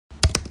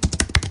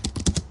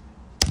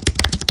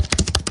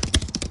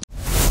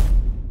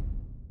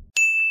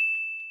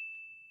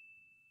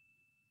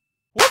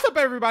up,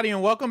 everybody,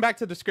 and welcome back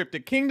to the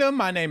Scripted Kingdom.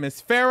 My name is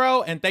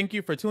Pharaoh, and thank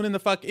you for tuning the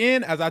fuck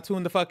in as I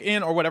tune the fuck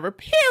in, or whatever,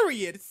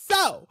 period.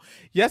 So,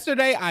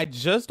 yesterday I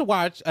just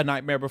watched A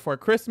Nightmare Before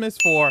Christmas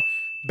for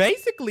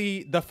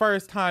basically the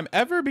first time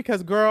ever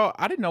because, girl,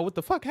 I didn't know what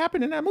the fuck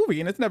happened in that movie,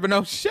 and it's never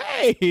no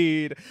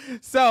shade.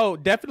 So,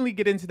 definitely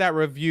get into that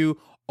review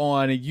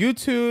on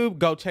YouTube.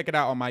 Go check it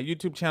out on my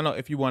YouTube channel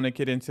if you want to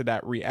get into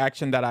that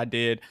reaction that I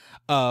did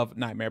of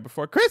Nightmare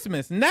Before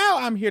Christmas. Now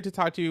I'm here to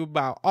talk to you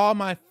about all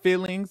my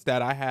feelings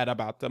that I had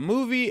about the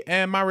movie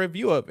and my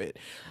review of it.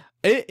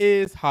 It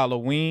is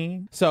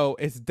Halloween, so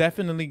it's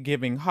definitely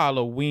giving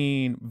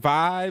Halloween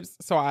vibes.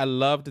 So I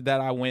loved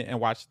that I went and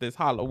watched this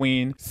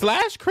Halloween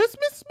 /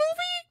 Christmas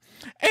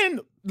movie.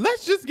 And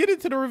let's just get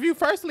into the review.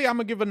 Firstly, I'm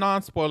gonna give a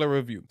non-spoiler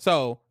review.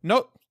 So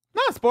no,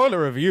 not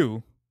spoiler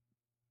review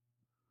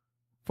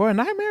for A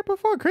Nightmare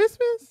Before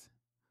Christmas?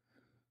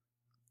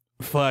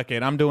 Fuck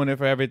it, I'm doing it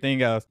for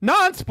everything else.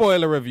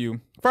 Non-spoiler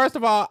review. First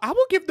of all, I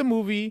will give the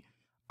movie,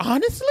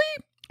 honestly,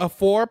 a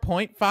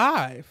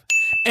 4.5.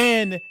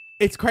 And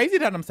it's crazy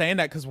that I'm saying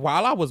that because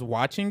while I was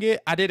watching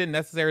it, I didn't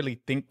necessarily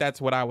think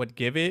that's what I would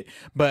give it,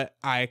 but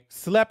I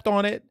slept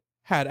on it,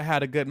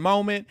 had a good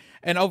moment,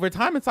 and over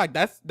time it's like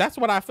that's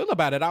what I feel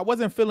about it. I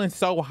wasn't feeling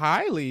so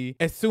highly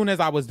as soon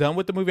as I was done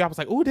with the movie. I was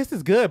like, "Ooh, this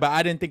is good," but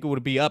I didn't think it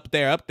would be up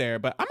there.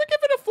 But I'm gonna give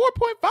it a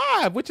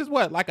 4.5, which is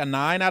what, like a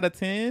 9 out of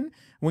 10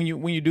 when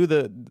you do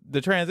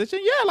the transition.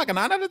 Yeah, like a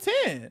 9 out of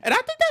 10, and I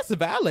think that's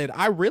valid.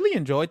 I really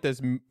enjoyed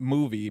this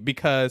movie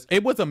because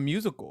it was a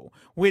musical,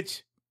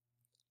 which,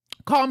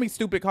 call me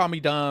stupid, call me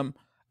dumb,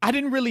 I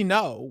didn't really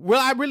know.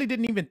 Well, I really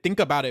didn't even think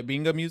about it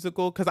being a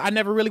musical because I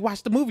never really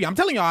watched the movie. I'm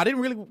telling y'all, I didn't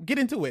really get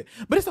into it.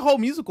 But it's a whole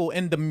musical,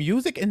 and the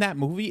music in that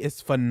movie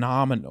is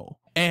phenomenal.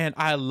 And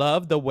I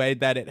love the way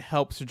that it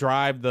helps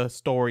drive the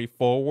story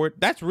forward.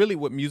 That's really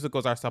what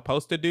musicals are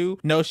supposed to do.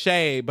 No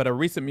shade, but a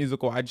recent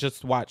musical I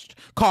just watched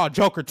called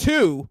Joker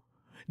 2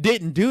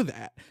 didn't do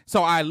that.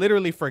 So I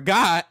literally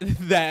forgot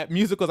that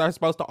musicals are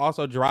supposed to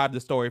also drive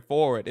the story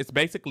forward. It's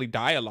basically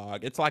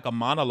dialogue. It's like a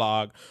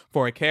monologue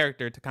for a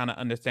character to kind of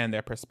understand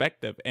their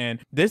perspective.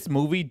 And this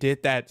movie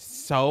did that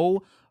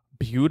so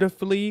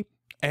beautifully,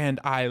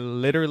 and I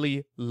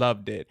literally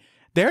loved it.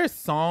 There's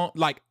song,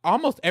 like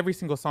almost every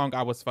single song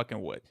I was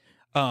fucking with.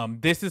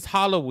 This is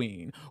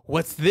Halloween.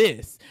 What's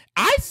this?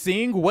 I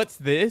sing What's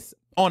This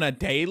on a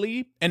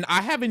daily, and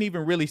I haven't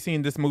even really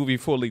seen this movie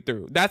fully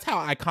through. That's how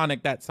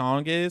iconic that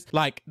song is.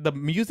 Like, the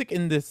music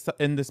in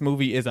this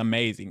movie is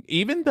amazing.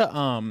 Even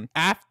the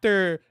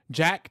after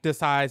Jack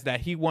decides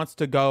that he wants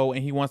to go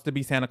and he wants to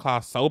be Santa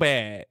Claus so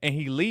bad, and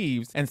he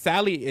leaves, and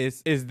Sally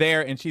is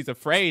there, and she's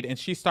afraid, and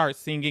she starts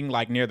singing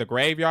like near the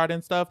graveyard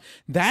and stuff.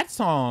 That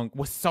song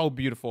was so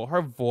beautiful.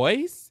 Her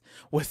voice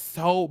was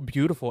so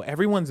beautiful.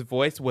 Everyone's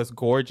voice was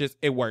gorgeous.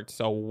 It worked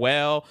so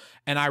well,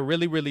 and I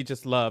really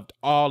just loved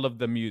all of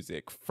the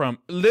music, from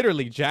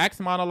literally Jack's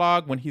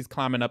monologue when he's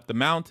climbing up the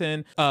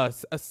mountain,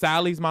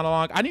 Sally's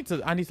monologue. I need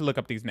to look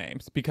up these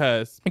names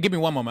because, give me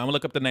one moment, I'm gonna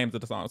look up the names of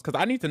the songs because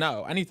I need to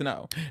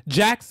know.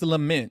 Jack's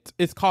Lament.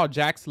 It's called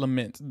Jack's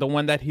Lament, the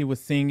one that he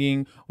was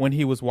singing when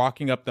he was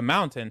walking up the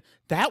mountain.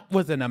 That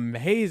was an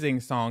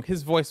amazing song.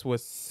 His voice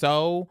was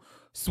so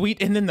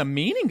sweet, and then the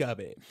meaning of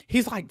it,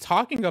 he's like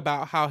talking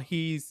about how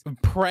he's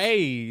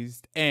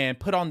praised and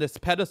put on this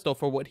pedestal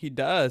for what he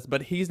does,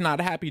 but he's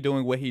not happy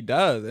doing what he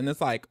does. And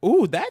it's like,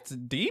 ooh, that's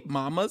deep,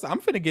 mamas. I'm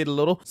finna get a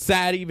little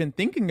sad even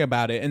thinking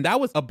about it. And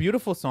that was a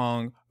beautiful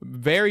song,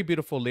 very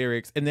beautiful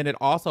lyrics, and then it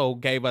also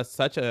gave us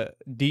such a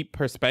deep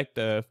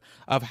perspective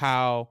of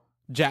how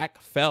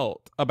Jack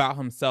felt about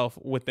himself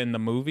within the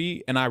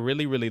movie, and I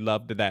really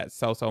loved that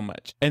so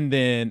much. And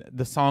then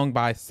the song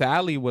by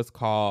Sally was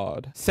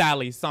called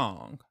Sally's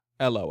Song.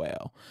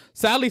 LOL.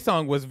 Sally's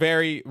song was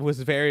very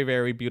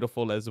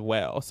beautiful as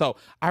well. So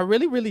I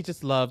really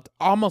just loved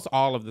almost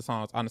all of the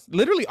songs, honestly.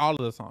 Literally all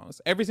of the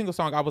songs. Every single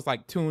song I was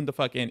like tuned the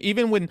fuck in.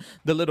 Even when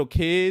the little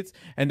kids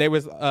and they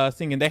was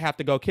singing They Have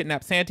to Go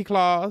Kidnap Santa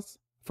Claus.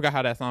 Forgot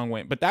how that song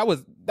went, but that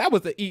was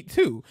the eat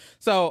too.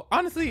 So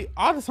honestly,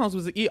 all the songs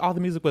was a eat, all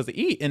the music was a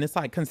eat, and it's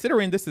like,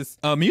 considering this is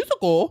a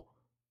musical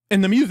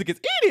and the music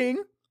is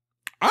eating,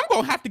 I'm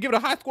gonna have to give it a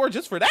high score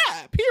just for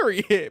that.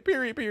 Period.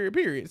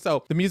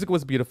 So the music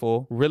was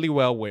beautiful, really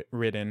well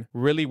written,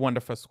 really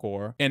wonderful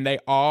score, and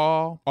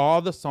all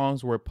the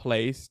songs were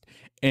placed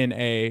in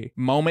a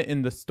moment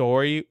in the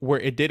story where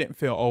it didn't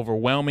feel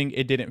overwhelming.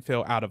 It didn't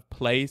feel out of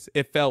place.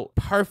 It felt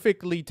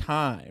perfectly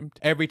timed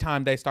every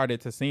time they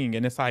started to sing.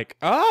 And it's like,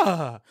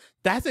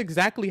 that's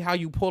exactly how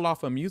you pull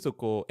off a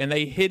musical. And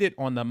they hit it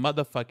on the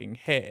motherfucking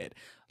head.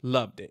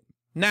 Loved it.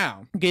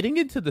 Now, getting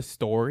into the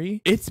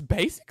story, it's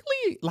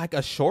basically like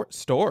a short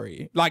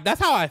story. Like, that's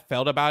how I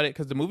felt about it,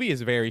 because the movie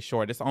is very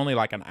short. It's only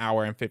like an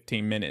hour and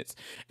 15 minutes.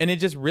 And it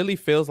just really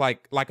feels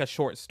like a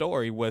short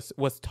story was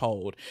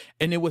told.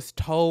 And it was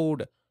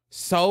told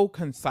so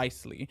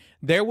concisely.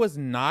 There was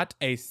not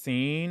a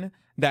scene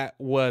that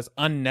was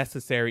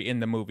unnecessary in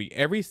the movie.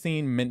 Every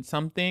scene meant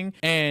something,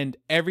 and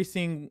every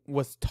scene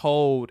was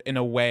told in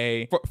a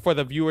way for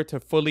the viewer to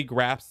fully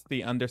grasp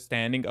the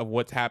understanding of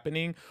what's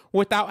happening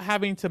without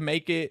having to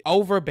make it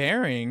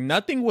overbearing.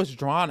 Nothing was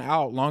drawn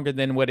out longer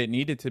than what it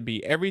needed to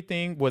be.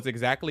 Everything was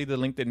exactly the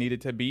length it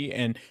needed to be,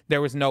 and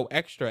there was no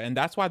extra. And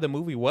that's why the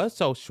movie was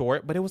so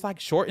short, but it was like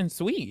short and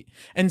sweet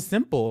and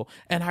simple.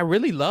 And I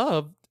really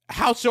loved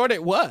how short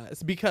it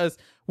was because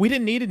we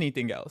didn't need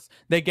anything else.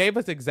 They gave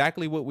us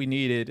exactly what we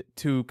needed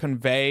to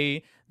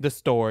convey the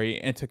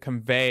story and to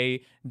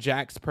convey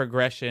Jack's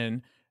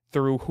progression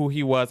through who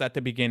he was at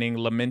the beginning,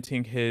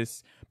 lamenting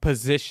his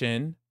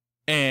position,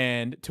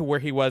 and to where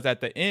he was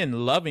at the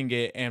end, loving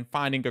it and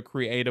finding a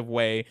creative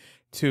way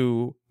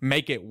to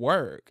make it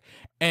work.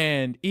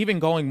 And even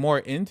going more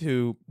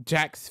into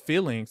Jack's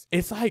feelings,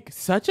 it's like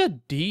such a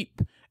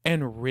deep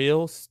and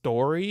real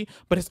story,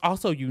 but it's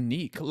also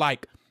unique.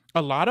 Like,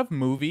 a lot of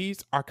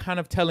movies are kind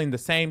of telling the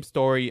same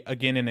story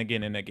again and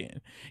again and again,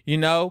 you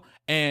know?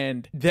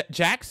 And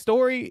Jack's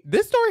story,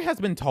 this story has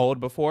been told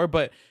before,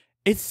 but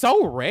it's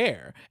so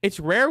rare. It's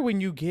rare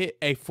when you get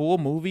a full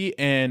movie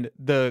and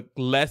the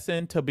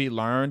lesson to be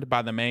learned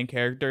by the main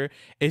character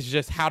is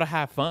just how to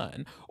have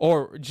fun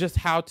or just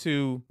how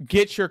to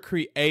get your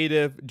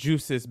creative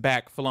juices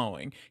back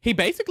flowing. He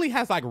basically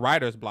has like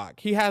writer's block.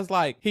 He has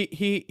like,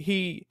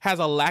 he has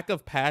a lack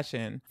of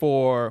passion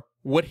for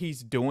what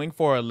he's doing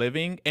for a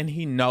living, and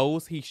he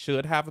knows he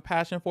should have a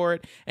passion for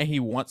it, and he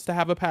wants to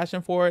have a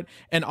passion for it.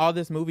 And all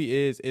this movie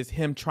is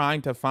him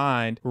trying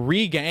to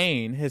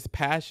regain his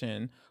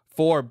passion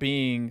for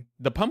being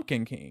the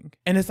Pumpkin King.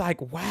 And it's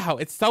like, wow,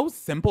 it's so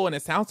simple, and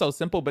it sounds so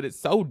simple, but it's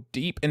so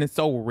deep and it's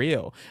so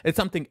real. It's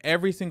something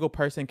every single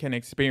person can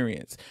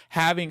experience.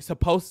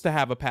 Supposed to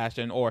have a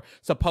passion or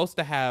supposed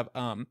to have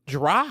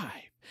drive.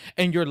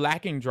 And you're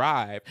lacking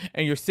drive,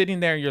 and you're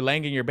sitting there and you're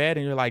laying in your bed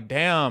and you're like,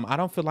 damn, I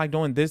don't feel like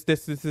doing this,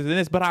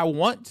 but I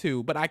want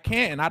to, but I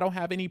can't, and I don't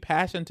have any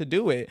passion to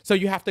do it. So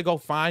you have to go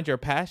find your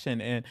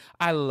passion. And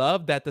I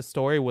love that the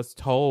story was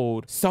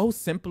told so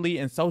simply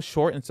and so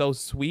short and so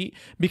sweet,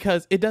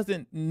 because it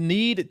doesn't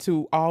need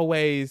to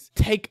always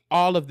take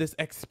all of this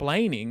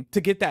explaining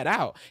to get that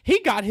out. He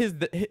got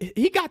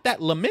that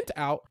lament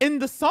out in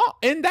the song.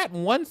 In that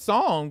one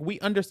song, we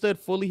understood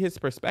fully his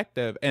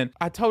perspective, and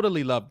I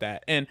totally love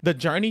that. And the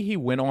journey he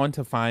went on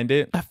to find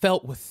it, I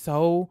felt was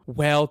so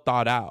well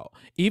thought out.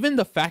 Even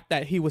the fact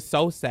that he was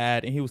so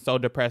sad and he was so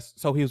depressed,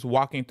 so he was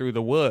walking through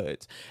the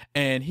woods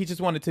and he just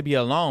wanted to be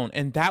alone,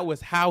 and that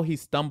was how he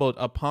stumbled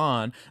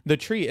upon the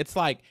tree. It's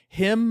like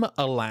him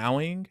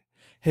allowing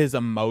his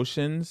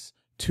emotions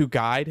to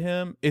guide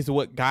him is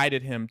what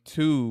guided him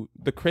to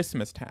the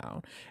Christmas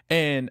town.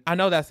 And I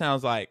know that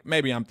sounds like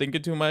maybe I'm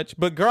thinking too much,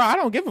 but girl, I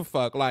don't give a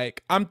fuck.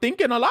 Like, I'm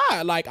thinking a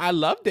lot. Like, I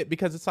loved it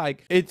because it's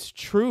like, it's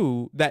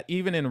true that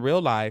even in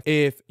real life,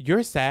 if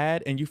you're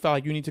sad and you feel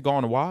like you need to go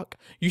on a walk,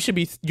 you should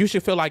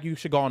feel like you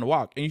should go on a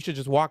walk, and you should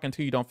just walk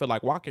until you don't feel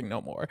like walking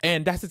no more.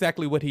 And that's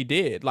exactly what he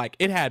did. Like,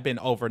 it had been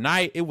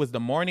overnight, it was the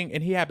morning,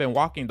 and he had been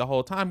walking the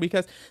whole time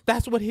because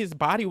that's what his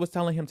body was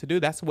telling him to do.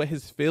 That's what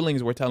his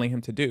feelings were telling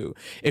him to do.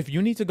 If you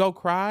need to go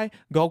cry,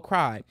 go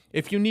cry.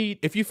 If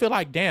you feel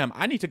like, damn,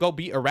 I need to go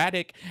be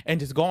erratic and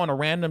just go on a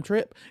random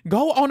trip,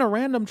 go on a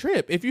random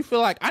trip. If you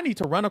feel like I need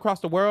to run across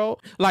the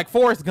world like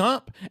Forrest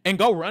Gump and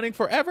go running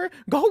forever,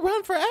 go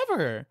run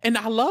forever. And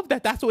I love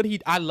that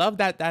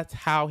that's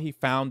how he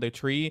found the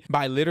tree,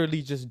 by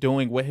literally just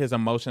doing what his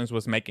emotions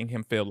was making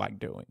him feel like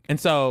doing. And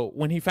so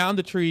when he found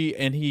the tree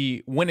and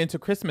he went into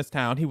Christmas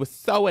Town, he was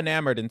so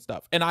enamored and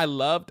stuff. And I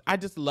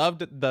just loved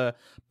the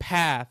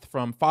path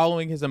from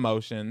following his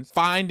emotions,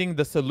 finding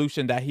the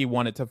solution that he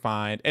wanted to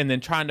find, and then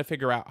trying to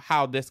figure out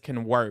how this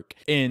can work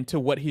into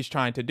what he's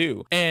trying to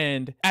do.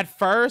 And at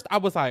first I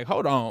was like,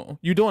 hold on,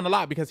 you're doing a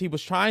lot, because he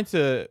was trying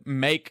to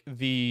make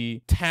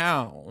the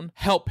town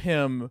help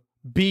him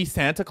be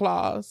Santa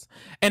Claus.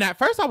 And at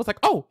first I was like,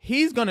 oh,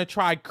 he's gonna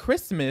try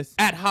Christmas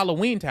at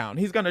Halloween Town.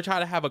 He's gonna try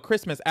to have a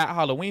Christmas at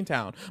Halloween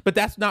Town. But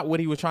that's not what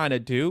he was trying to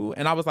do.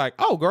 And I was like,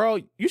 oh girl,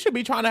 you should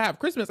be trying to have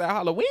Christmas at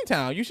Halloween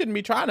Town. You shouldn't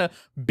be trying to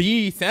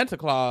be Santa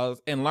Claus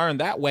and learn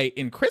that way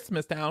in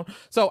Christmas Town.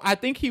 So I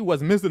think he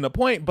was missing the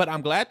point, but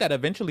I'm glad that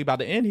eventually by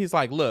the end he's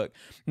like, look,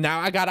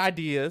 now I got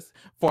ideas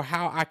for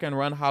how I can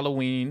run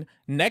Halloween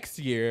next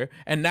year,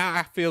 and now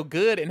I feel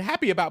good and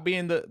happy about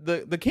being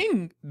the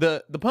king,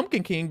 the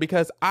Pumpkin King,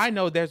 because I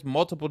know there's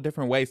multiple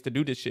different ways to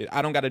do this shit.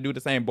 I don't got to do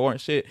the same boring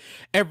shit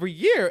every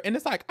year. And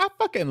it's like, I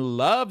fucking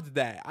loved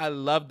that. I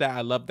love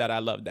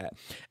that.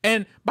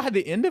 And by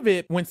the end of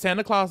it, when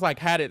Santa Claus like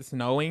had it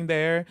snowing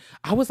there,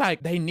 I was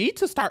like, they need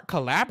to start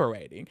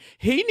collaborating.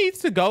 He needs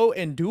to go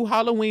and do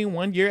Halloween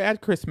one year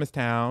at Christmas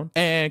Town,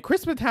 and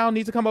Christmas Town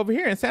needs to come over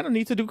here, and Santa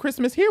needs to do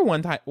Christmas here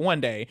one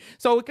day,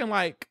 so it can,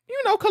 like,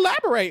 you know,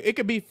 collaborate. It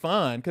could be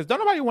fun, because don't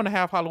nobody want to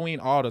have Halloween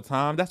all the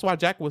time. That's why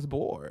Jack was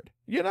bored,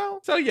 you know?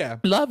 So yeah,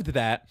 loved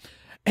that.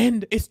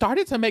 And it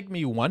started to make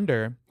me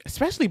wonder,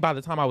 especially by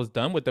the time I was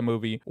done with the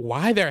movie,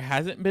 why there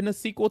hasn't been a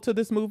sequel to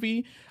this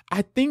movie.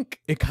 I think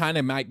it kind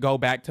of might go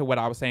back to what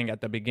I was saying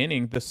at the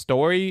beginning. The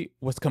story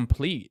was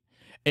complete.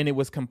 and it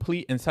was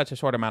complete in such a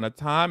short amount of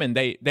time, and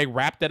they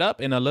wrapped it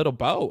up in a little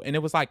bow, and it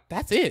was like,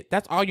 that's it.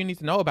 That's all you need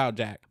to know about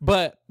Jack.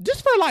 But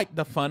just for like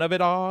the fun of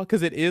it all,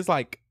 because it is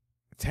like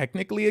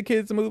technically a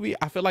kids movie,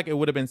 I feel like it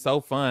would have been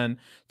so fun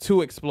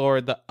to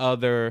explore the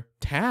other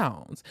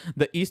towns,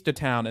 the Easter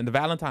town and the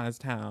Valentine's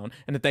town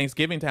and the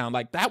Thanksgiving town.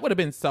 Like that would have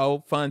been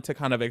so fun to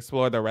kind of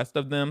explore the rest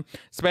of them,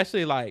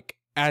 especially like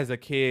as a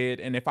kid.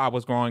 And if I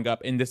was growing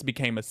up and this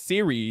became a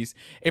series,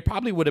 it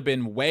probably would have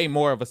been way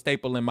more of a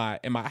staple in my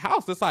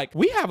house. It's like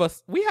we have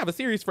a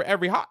series for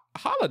every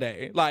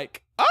holiday.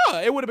 Like,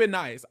 oh, it would have been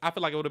nice. I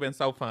feel like it would have been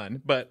so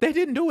fun, but they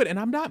didn't do it. And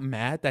I'm not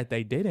mad that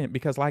they didn't,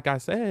 because like I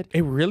said,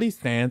 it really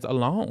stands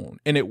alone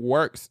and it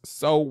works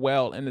so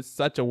well. And it's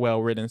such a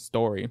well-written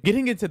story.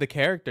 Getting into the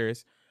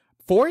characters,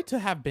 for it to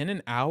have been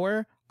an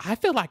hour, I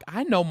feel like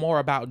I know more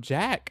about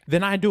Jack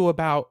than I do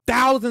about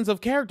thousands of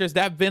characters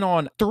that have been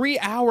on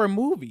 3-hour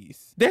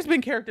movies. There's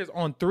been characters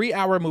on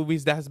 3-hour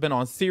movies that has been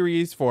on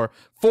series for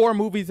 4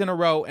 movies in a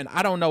row, and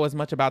I don't know as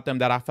much about them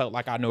that I felt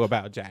like I knew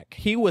about Jack.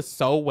 He was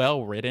so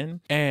well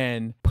written,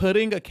 and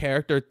putting a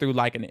character through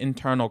like an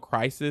internal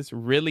crisis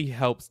really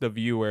helps the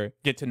viewer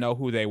get to know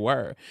who they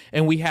were.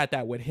 And we had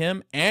that with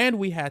him, and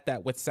we had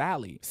that with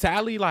Sally.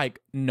 Sally,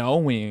 like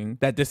knowing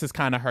that this is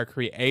kind of her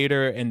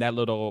creator, and that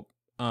little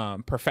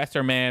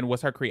Professor Man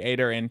was her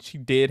creator, and she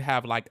did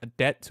have like a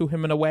debt to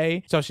him in a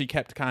way, so she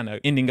kept kind of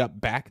ending up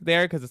back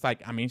there, because it's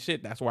like, I mean,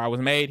 shit, that's where I was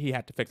made. He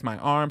had to fix my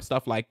arm,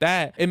 stuff like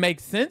that. It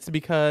makes sense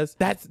because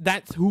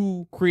that's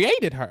who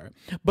created her.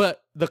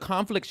 But the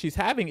conflict she's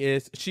having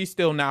is she's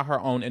still now her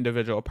own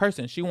individual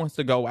person. She wants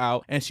to go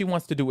out and she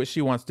wants to do what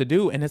she wants to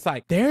do. And it's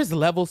like, there's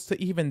levels to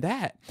even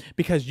that,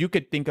 because you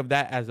could think of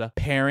that as a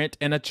parent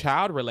and a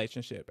child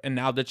relationship. And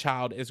now the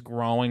child is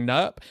growing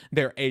up,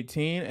 they're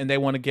 18 and they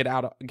want to get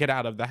out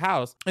of the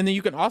house. And then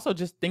you can also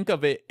just think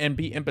of it and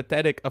be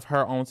empathetic of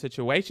her own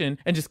situation,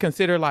 and just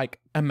consider, like,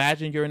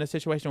 imagine you're in a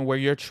situation where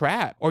you're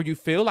trapped, or you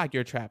feel like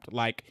you're trapped,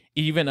 like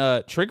even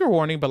a trigger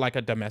warning, but like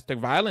a domestic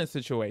violence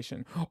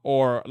situation,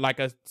 or like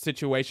a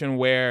situation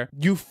where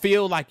you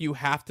feel like you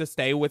have to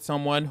stay with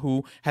someone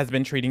who has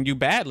been treating you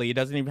badly. It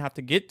doesn't even have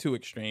to get too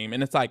extreme.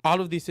 And it's like, all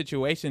of these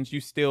situations,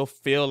 you still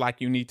feel like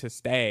you need to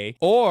stay,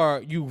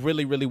 or you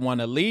really, really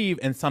want to leave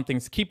and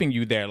something's keeping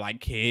you there, like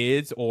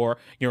kids or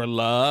your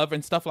love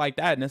and stuff like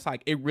that. And it's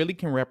like, it really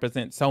can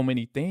represent so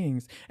many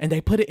things. And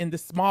they put it in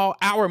this small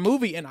hour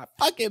movie, and I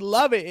fucking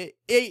love it.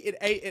 It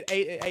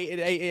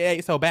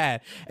ate so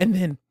bad. And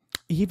then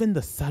even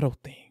the subtle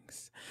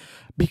things,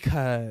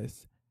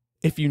 because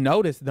if you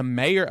notice, the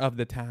mayor of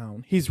the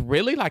town, he's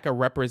really like a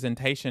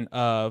representation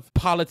of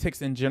politics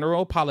in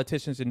general,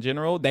 politicians in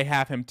general. They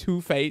have him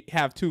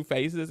have two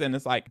faces, and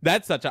it's like,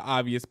 that's such an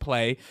obvious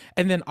play.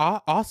 And then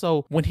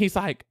also when he's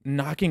like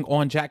knocking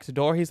on Jack's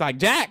door, he's like,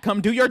 Jack,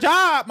 come do your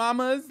job,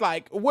 mamas.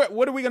 Like, what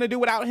are we gonna do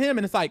without him?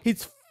 And it's like,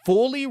 he's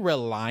fully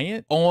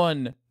reliant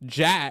on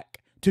Jack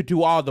to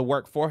do all the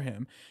work for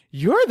him.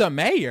 You're the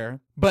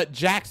mayor, but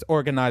Jack's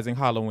organizing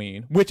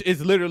Halloween, which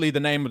is literally the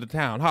name of the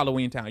town,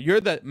 Halloween Town.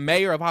 You're the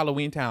mayor of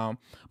Halloween Town,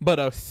 but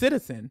a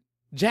citizen,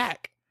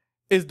 Jack,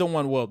 is the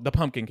one, well, the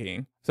Pumpkin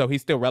King, so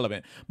he's still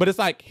relevant. But it's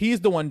like,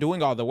 he's the one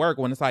doing all the work,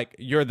 when it's like,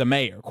 you're the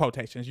mayor,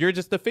 quotations. You're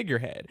just the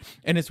figurehead.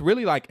 And it's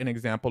really like an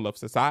example of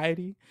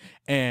society.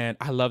 And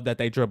I love that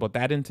they dribbled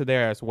that into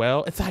there as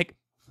well. It's like,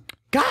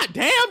 God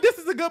damn, this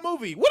is a good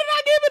movie. What did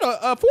I give it?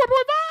 A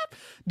 4.5?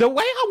 The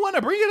way I want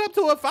to bring it up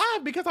to a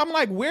 5, because I'm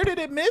like, where did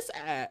it miss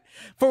at?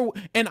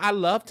 And I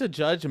love to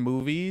judge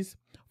movies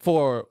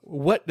for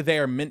what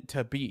they're meant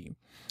to be.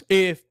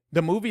 If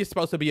the movie is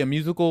supposed to be a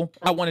musical,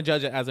 I want to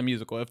judge it as a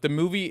musical. If the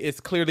movie is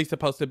clearly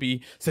supposed to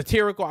be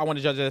satirical, I want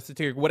to judge it as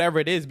satirical, whatever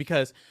it is.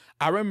 Because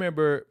I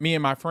remember me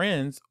and my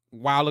friends a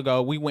while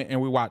ago, we went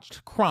and we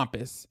watched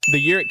Krampus. The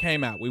year it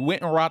came out, we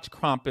went and watched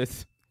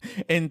Krampus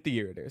in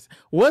theaters.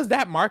 Was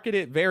that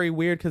marketed very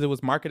weird because it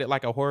was marketed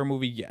like a horror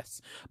movie?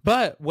 Yes.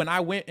 But when I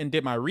went and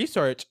did my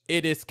research,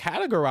 it is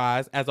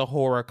categorized as a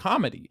horror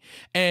comedy.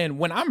 And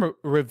when I'm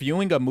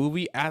reviewing a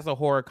movie as a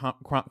horror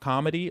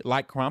comedy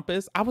like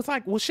Krampus, I was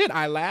like, well, shit,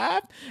 I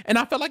laughed. And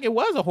I felt like it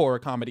was a horror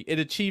comedy. It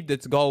achieved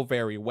its goal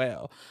very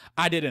well.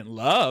 I didn't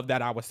love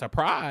that I was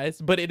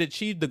surprised, but it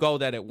achieved the goal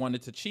that it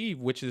wanted to achieve,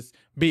 which is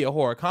be a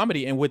horror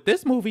comedy. And with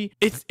this movie,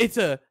 it's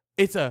a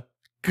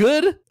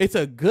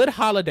good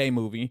holiday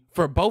movie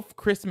for both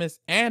Christmas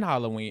and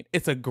Halloween.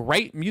 It's a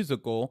great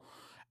musical,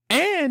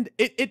 and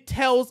it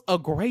tells a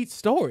great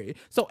story.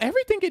 So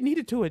everything it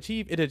needed to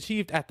achieve, it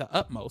achieved at the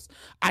utmost.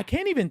 I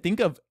can't even think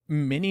of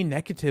many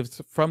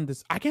negatives from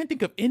this. I can't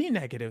think of any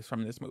negatives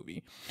from this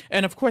movie.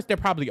 And of course, there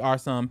probably are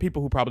some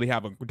people who probably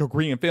have a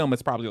degree in film.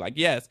 It's probably like,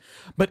 yes.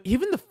 But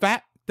even the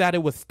fact that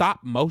it was stop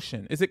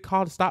motion. Is it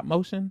called stop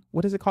motion?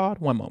 What is it called?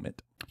 One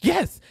moment.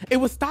 Yes, it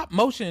was stop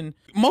motion,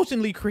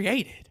 motionally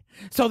created.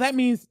 So that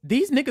means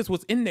these niggas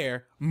was in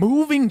there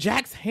moving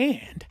Jack's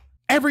hand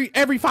every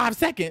 5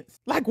 seconds.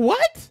 Like,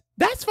 what?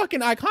 That's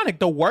fucking iconic.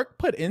 The work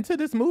put into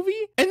this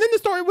movie, and then the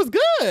story was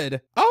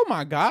good. Oh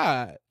my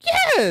God.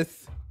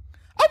 Yes.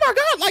 Oh my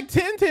God. Like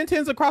 10 10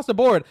 10s across the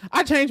board.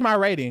 I changed my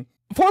rating.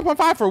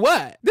 4.5 for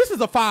what? This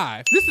is a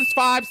 5. This is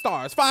 5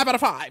 stars. 5 out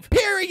of 5.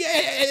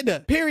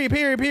 Period.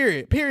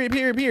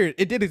 Period.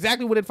 It did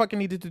exactly what it fucking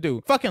needed to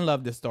do. Fucking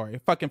love this story.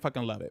 Fucking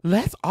love it.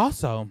 Let's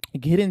also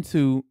get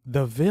into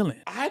the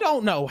villain. I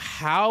don't know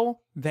how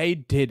they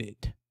did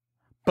it,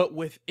 but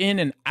within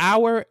an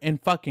hour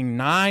and fucking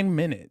 9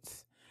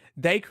 minutes,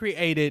 they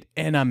created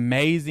an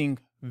amazing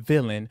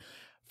villain.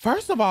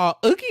 First of all,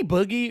 Oogie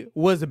Boogie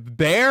was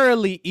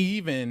barely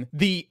even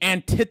the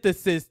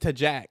antithesis to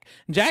Jack.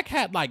 Jack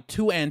had like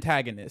 2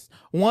 antagonists.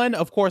 One,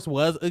 of course,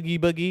 was Oogie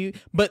Boogie,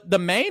 but the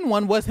main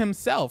one was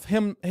himself,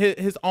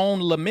 his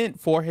own lament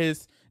for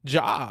his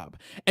job.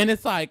 And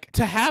it's like,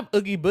 to have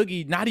Oogie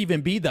Boogie not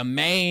even be the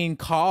main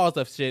cause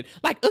of shit.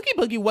 Like, Oogie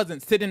Boogie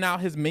wasn't sitting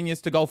out his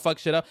minions to go fuck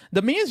shit up.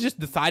 The minions just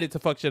decided to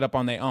fuck shit up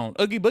on their own.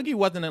 Oogie Boogie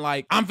wasn't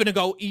like, I'm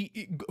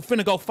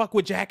finna go fuck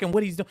with Jack and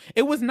what he's doing.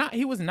 He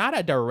was not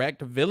a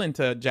direct villain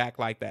to Jack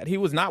like that. He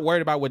was not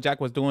worried about what Jack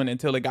was doing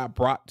until it got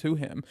brought to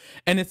him.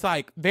 And it's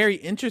like very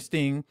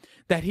interesting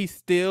that he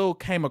still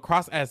came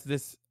across as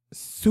this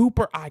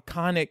super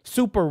iconic,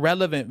 super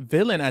relevant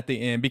villain at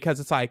the end, because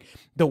it's like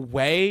the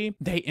way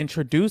they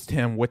introduced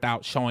him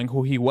without showing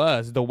who he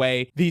was, the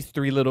way these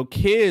 3 little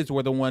kids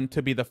were the one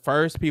to be the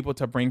first people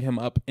to bring him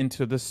up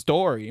into the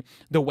story,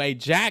 the way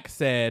Jack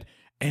said,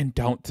 and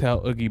don't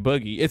tell Oogie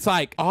Boogie. It's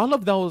like all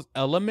of those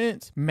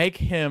elements make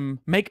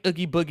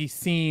Oogie Boogie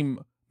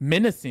seem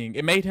menacing.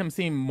 It made him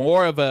seem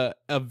more of a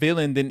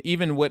villain than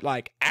even what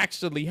like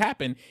actually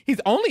happened. He's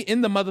only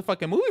in the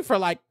motherfucking movie for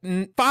like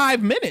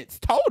 5 minutes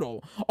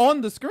total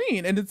on the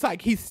screen, and it's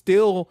like he's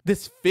still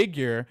this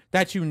figure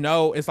that you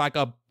know is like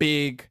a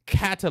big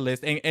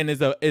catalyst and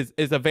is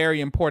a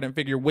very important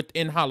figure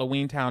within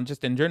Halloween Town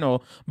just in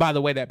general, by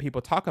the way that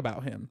people talk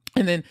about him.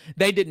 And then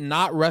they did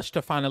not rush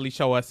to finally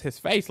show us his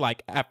face.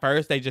 Like at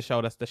first they just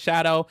showed us the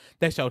shadow.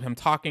 They showed him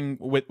talking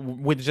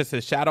with just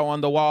his shadow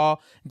on the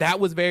wall. That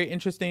was very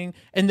interesting.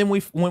 And then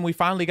when we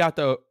finally got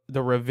the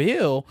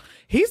reveal,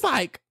 he's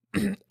like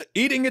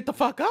eating it the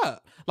fuck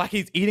up. Like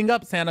he's eating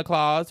up Santa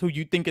Claus, who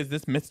you think is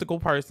this mystical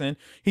person.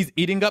 He's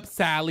eating up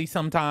Sally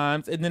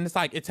sometimes. And then it's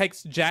like, it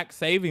takes Jack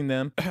saving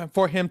them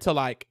for him to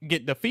like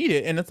get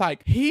defeated. And it's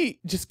like, he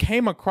just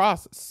came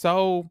across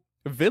so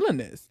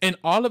villainous, and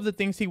all of the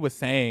things he was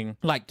saying,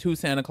 like to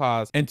Santa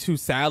Claus and to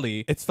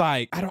Sally, it's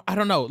like I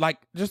don't know, like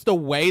just the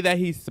way that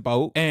he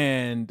spoke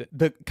and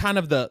the kind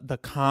of the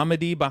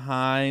comedy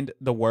behind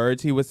the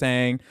words he was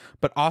saying,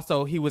 but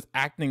also he was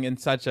acting in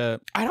such a,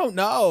 I don't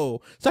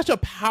know, such a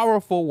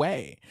powerful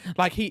way.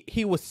 Like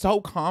he was so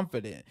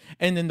confident,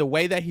 and then the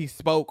way that he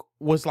spoke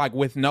was like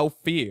with no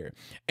fear,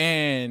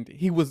 and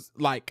he was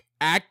like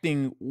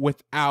acting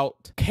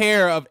without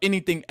care of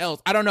anything else.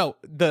 I don't know.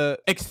 The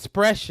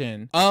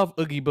expression of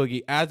Oogie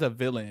Boogie as a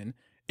villain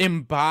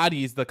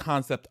embodies the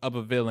concept of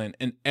a villain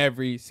in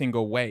every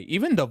single way.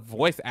 Even the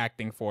voice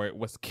acting for it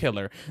was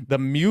killer. The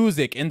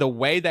music and the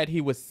way that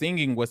he was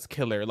singing was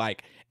killer.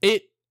 Like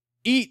it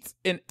eats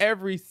in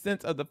every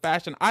sense of the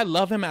fashion. I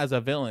love him as a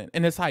villain,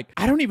 and it's like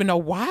I don't even know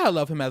why I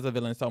love him as a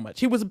villain so much.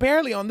 He was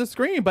barely on the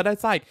screen, but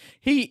it's like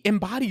he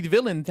embodied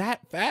villain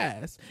that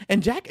fast,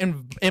 and Jack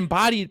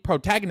embodied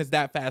protagonist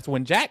that fast.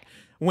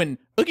 When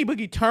Oogie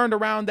Boogie turned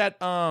around that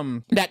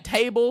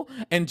table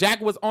and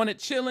Jack was on it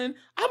chilling,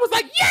 I was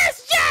like,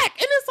 yes, Jack!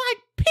 And it's like,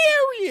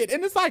 period.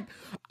 And it's like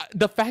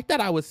the fact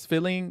that I was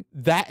feeling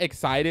that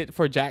excited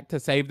for Jack to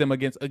save them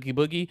against Oogie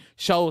Boogie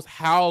shows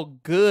how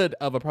good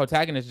of a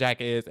protagonist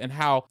Jack is, and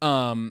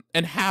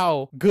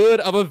how good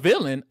of a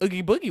villain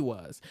Oogie Boogie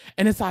was.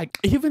 And it's like,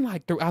 even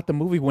like throughout the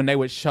movie, when they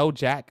would show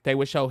Jack, they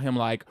would show him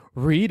like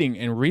reading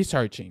and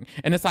researching,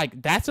 and it's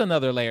like that's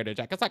another layer to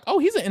Jack. It's like, oh,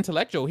 he's an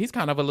intellectual, he's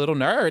kind of a little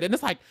nerd. And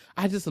it's like,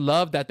 I just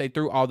love that they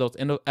threw all those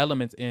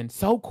elements in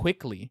so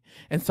quickly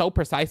and so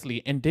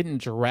precisely and didn't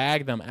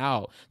drag them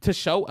out to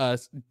show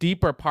us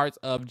deeper parts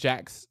of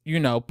Jack's,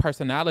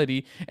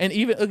 personality, and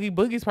even Oogie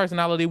Boogie's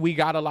personality we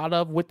got a lot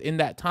of within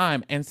that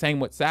time, and same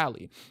with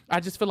Sally.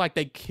 I just feel like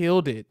they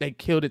killed it. They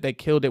killed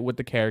it with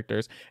the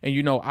characters.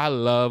 And I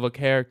love a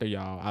character,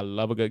 y'all. I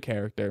love a good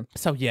character.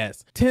 So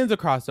yes, 10s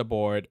across the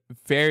board.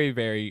 Very,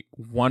 very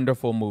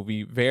wonderful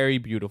movie. Very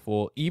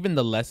beautiful. Even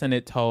the lesson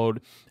it told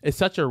is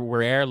such a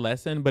rare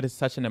lesson, but it's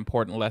such an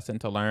important lesson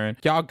to learn.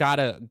 Y'all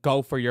gotta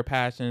go for your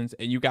passions,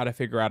 and you gotta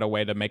figure out a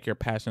way to make your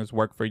passions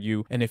work for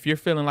you. And if you're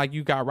feeling like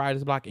you got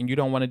writer's block and you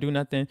don't want to do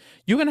nothing,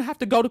 you're gonna have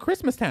to go to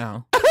Christmas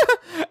Town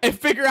and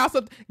figure out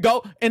something.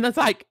 Go. And it's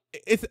like,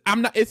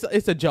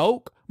 it's a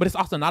joke, but it's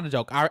also not a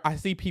joke. I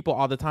see people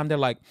all the time, they're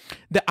like,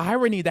 the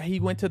irony that he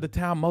went to the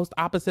town most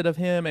opposite of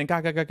him and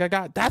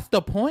that's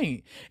the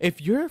point.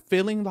 If you're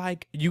feeling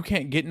like you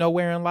can't get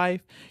nowhere in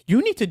life,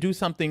 you need to do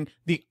something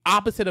the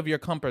opposite of your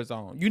comfort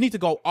zone. You need to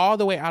go all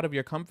the way out of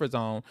your comfort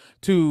zone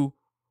to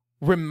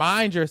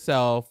remind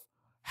yourself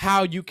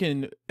how you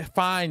can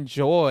find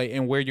joy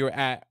in where you're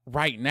at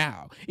right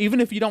now.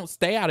 Even if you don't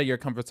stay out of your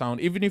comfort zone,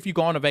 even if you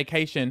go on a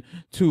vacation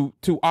to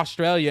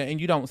Australia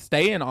and you don't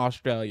stay in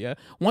Australia,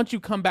 once you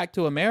come back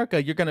to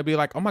America, you're going to be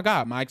like, oh my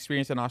God, my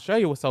experience in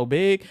Australia was so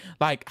big.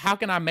 Like, how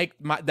can I make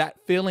that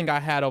feeling I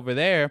had over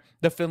there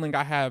the feeling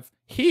I have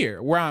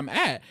here where I'm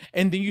at.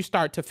 And then you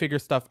start to figure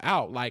stuff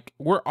out. Like,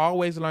 we're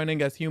always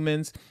learning as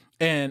humans.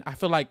 And I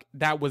feel like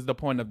that was the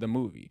point of the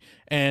movie.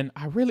 And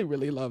I really,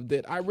 really loved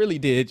it. I really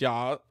did,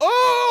 y'all.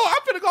 Oh,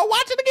 I'm finna go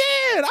watch it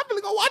again. I'm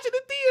finna go watch it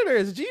in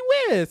theaters. Gee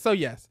whiz. So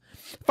yes,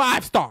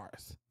 5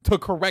 stars to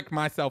correct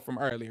myself from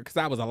earlier, because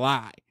that was a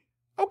lie.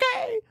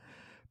 Okay.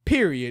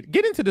 Period.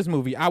 Get into this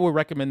movie. I would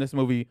recommend this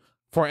movie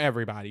for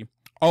everybody.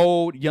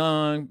 Old,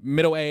 young,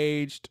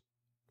 middle-aged,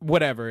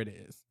 whatever it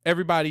is.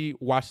 Everybody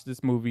watch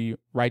this movie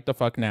right the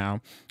fuck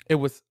now. It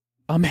was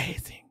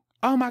amazing.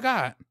 Oh my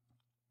God.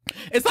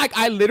 It's like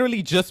I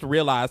literally just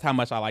realized how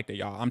much I liked it,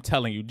 y'all. I'm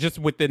telling you, just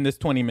within this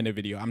 20-minute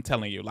video, I'm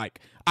telling you, like,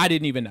 I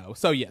didn't even know.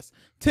 So yes,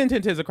 10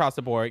 10 across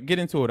the board. Get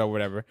into it or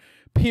whatever.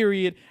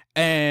 Period.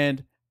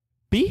 And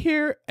be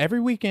here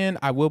every weekend.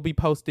 I will be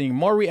posting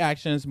more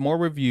reactions, more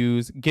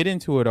reviews. Get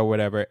into it or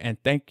whatever. And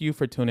thank you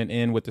for tuning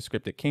in with The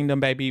Scripted Kingdom,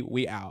 baby.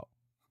 We out.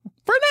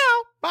 For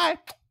now. Bye.